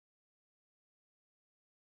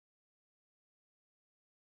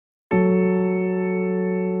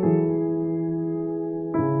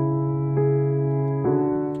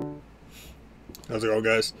How's it going,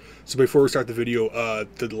 guys? So before we start the video,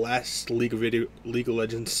 the last League of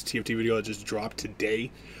Legends TFT video that just dropped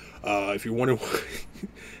today, if you're wondering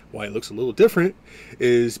why it looks a little different,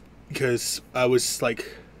 is because I was like,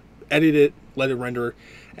 edit it, let it render,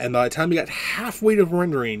 and by the time we got halfway to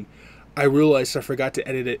rendering, I realized I forgot to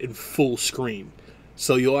edit it in full screen.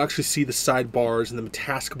 So you'll actually see the sidebars and the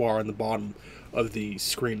taskbar on the bottom of the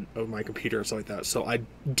screen of my computer and stuff like that. So I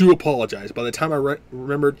do apologize. By the time I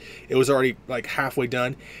remembered, it was already like halfway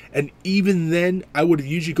done. And even then, I would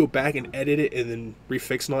usually go back and edit it and then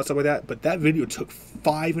refix and all that stuff like that. But that video took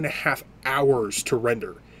 5.5 hours to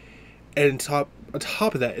render. And on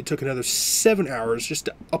top of that, it took another 7 hours just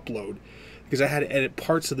to upload, because I had to edit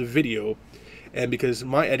parts of the video. And because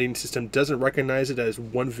my editing system doesn't recognize it as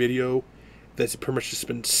one video that's pretty much just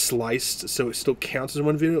been sliced, so it still counts as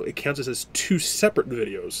one video. It counts as two separate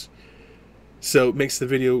videos, so it makes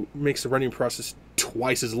the running process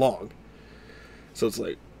twice as long. So it's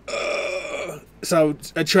like, so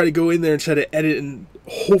I try to go in there and try to edit and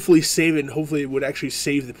hopefully save it, and hopefully it would actually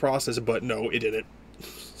save the process, but no, it didn't.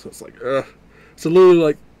 So it's like, so literally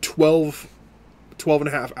like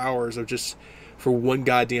 12.5 hours of just for one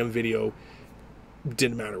goddamn video.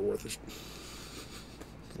 Didn't matter worth it.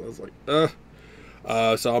 So I was like,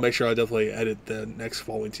 so I'll make sure I definitely edit the next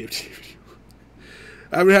following TFT video.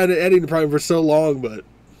 I haven't had an editing problem for so long, but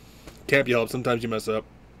can't be helped. Sometimes you mess up.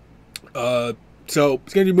 So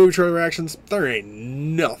it's gonna do movie trailer reactions. There ain't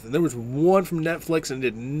nothing. There was one from Netflix and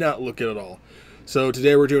it did not look good at all. So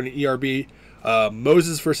today we're doing an ERB,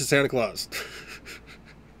 Moses versus Santa Claus.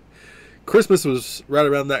 Christmas was right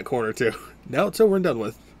around that corner too. Now it's over and done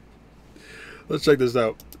with. Let's check this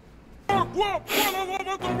out.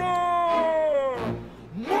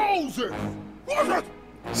 Moses!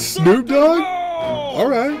 Snoop Dogg?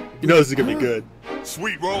 Alright. You know this is gonna be good.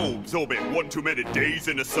 Sweet robes, oh been one too many days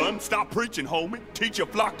in the sun. Stop preaching, homie. Teach your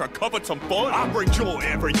flock to covet some fun. I bring joy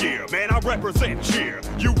every year, man. I represent cheer.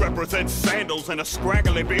 You represent sandals and a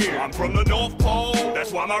scraggly beard. I'm from the North Pole,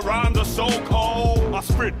 that's why my rhymes are so cold. I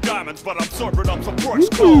spit diamonds, but I'm serving up some fresh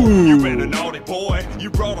coal. You been a naughty boy,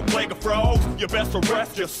 you brought a plague of frogs. You best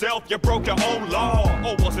arrest yourself, you broke your own law.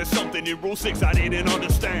 Or was it something in Rule 6 I didn't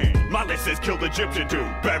understand? My list says killed Egyptian dude,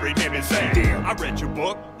 buried him in sand. Damn. I read your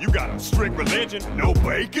book, you got a strict religion. No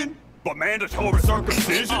bacon, but mandatory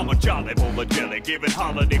circumcision. I'm a jolly bowl of jelly, giving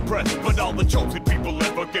holiday presents, but all the chosen people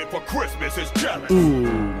ever get for Christmas is jealous.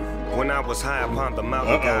 When I was high upon the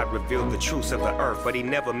mountain, God revealed the truths of the earth, but he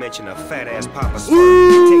never mentioned a fat-ass Papa Smurf.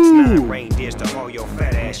 It takes 9 reindeers to haul your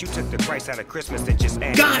fat ass. You took the price out of Christmas and just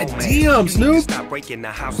added God damn, Snoop! Stop breaking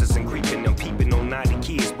the houses and creeping and peeping on naughty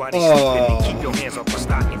kids while they sleeping, and keep your hands off my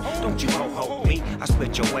stocking. Don't you ho-ho me, I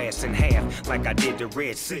split your ass in half like I did the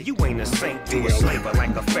Red Sea. You ain't a saint, you a slaver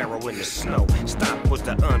like a pharaoh in the snow. Stop with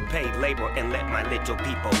the unpaid labor and let my little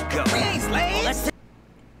people go. We ain't slaves!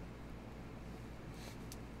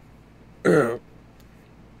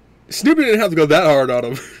 Snoop didn't have to go that hard on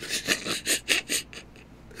him.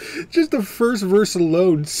 Just the first verse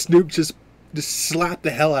alone, Snoop just slapped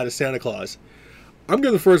the hell out of Santa Claus. I'm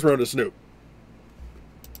going the first round of Snoop.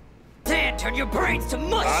 Turn your brains to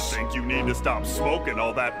mush. I think you need to stop smoking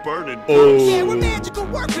all that burning bush. Yeah, we're magical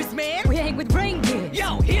workers, man. We hang with reindeer.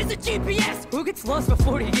 Yo, here's a GPS. Who gets lost for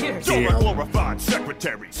 40 years? You're a glorified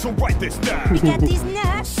secretary, so write this down. We got these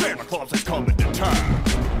nuts. Santa Claus is coming to town.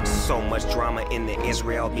 So much drama in the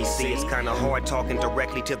Israel BC. It's kinda hard talking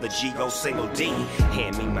directly to the G-O single D.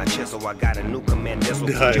 Hand me my chisel, I got a new command missile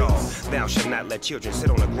for y'all. Thou shalt not let children sit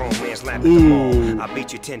on a grown man's lap at the mall. I'll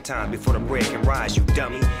beat you 10 times before the bread can rise, you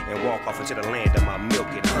dummy, and walk off into the land of my milk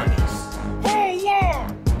and honeys. Whole war!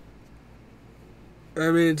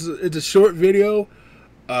 I mean, it's a short video.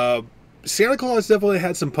 Santa Claus definitely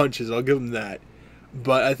had some punches, I'll give him that.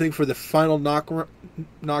 But I think for the final knockout,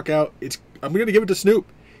 I'm gonna give it to Snoop.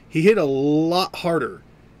 He hit a lot harder,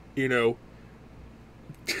 you know.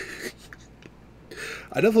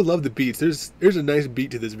 I definitely love the beats. There's a nice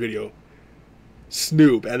beat to this video.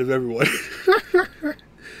 Snoop out of everyone.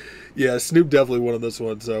 Yeah, Snoop definitely won on this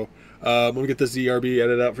one. So I'm gonna get this ERB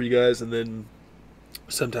edited out for you guys, and then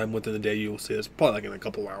sometime within the day you'll see this, probably like in a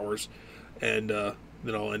couple hours, and then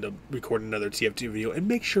I'll end up recording another TFT video and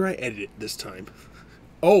make sure I edit it this time.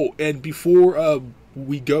 Oh, and before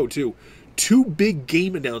we go too, 2 big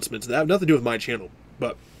game announcements that have nothing to do with my channel,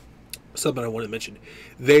 but something I want to mention.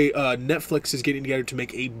 Netflix is getting together to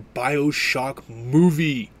make a BioShock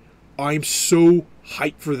movie. I'm so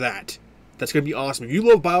hyped for that. That's going to be awesome. If you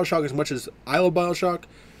love BioShock as much as I love BioShock,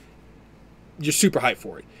 you're super hyped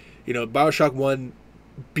for it. You know, BioShock 1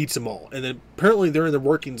 beats them all. And then apparently they're in the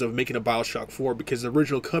workings of making a BioShock 4 because the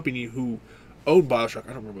original company who owned BioShock,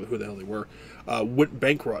 I don't remember who the hell they were, went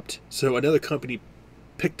bankrupt. So another company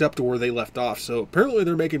picked up to where they left off. So apparently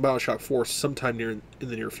they're making BioShock 4 sometime in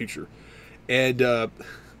the near future. And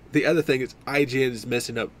the other thing is IGN is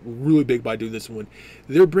messing up really big by doing this one.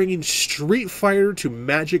 They're bringing Street Fighter to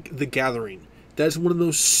Magic the Gathering. That's one of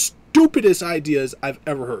those stupidest ideas I've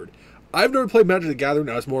ever heard. I've never played Magic the Gathering.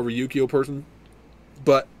 I was more of a Yu-Gi-Oh person.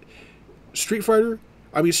 But Street Fighter,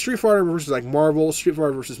 I mean, Street Fighter versus like Marvel, Street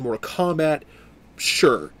Fighter versus Mortal Kombat,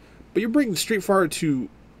 sure. But you're bringing Street Fighter to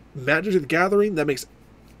Magic the Gathering? That makes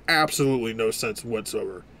absolutely no sense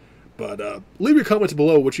whatsoever. But leave your comments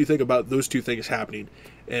below what you think about those two things happening.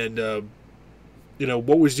 And, you know,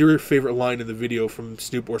 what was your favorite line in the video from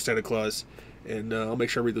Snoop or Santa Claus? And I'll make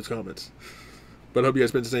sure I read those comments. But I hope you guys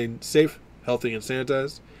have been staying safe, healthy, and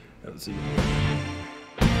sanitized. And I'll see you.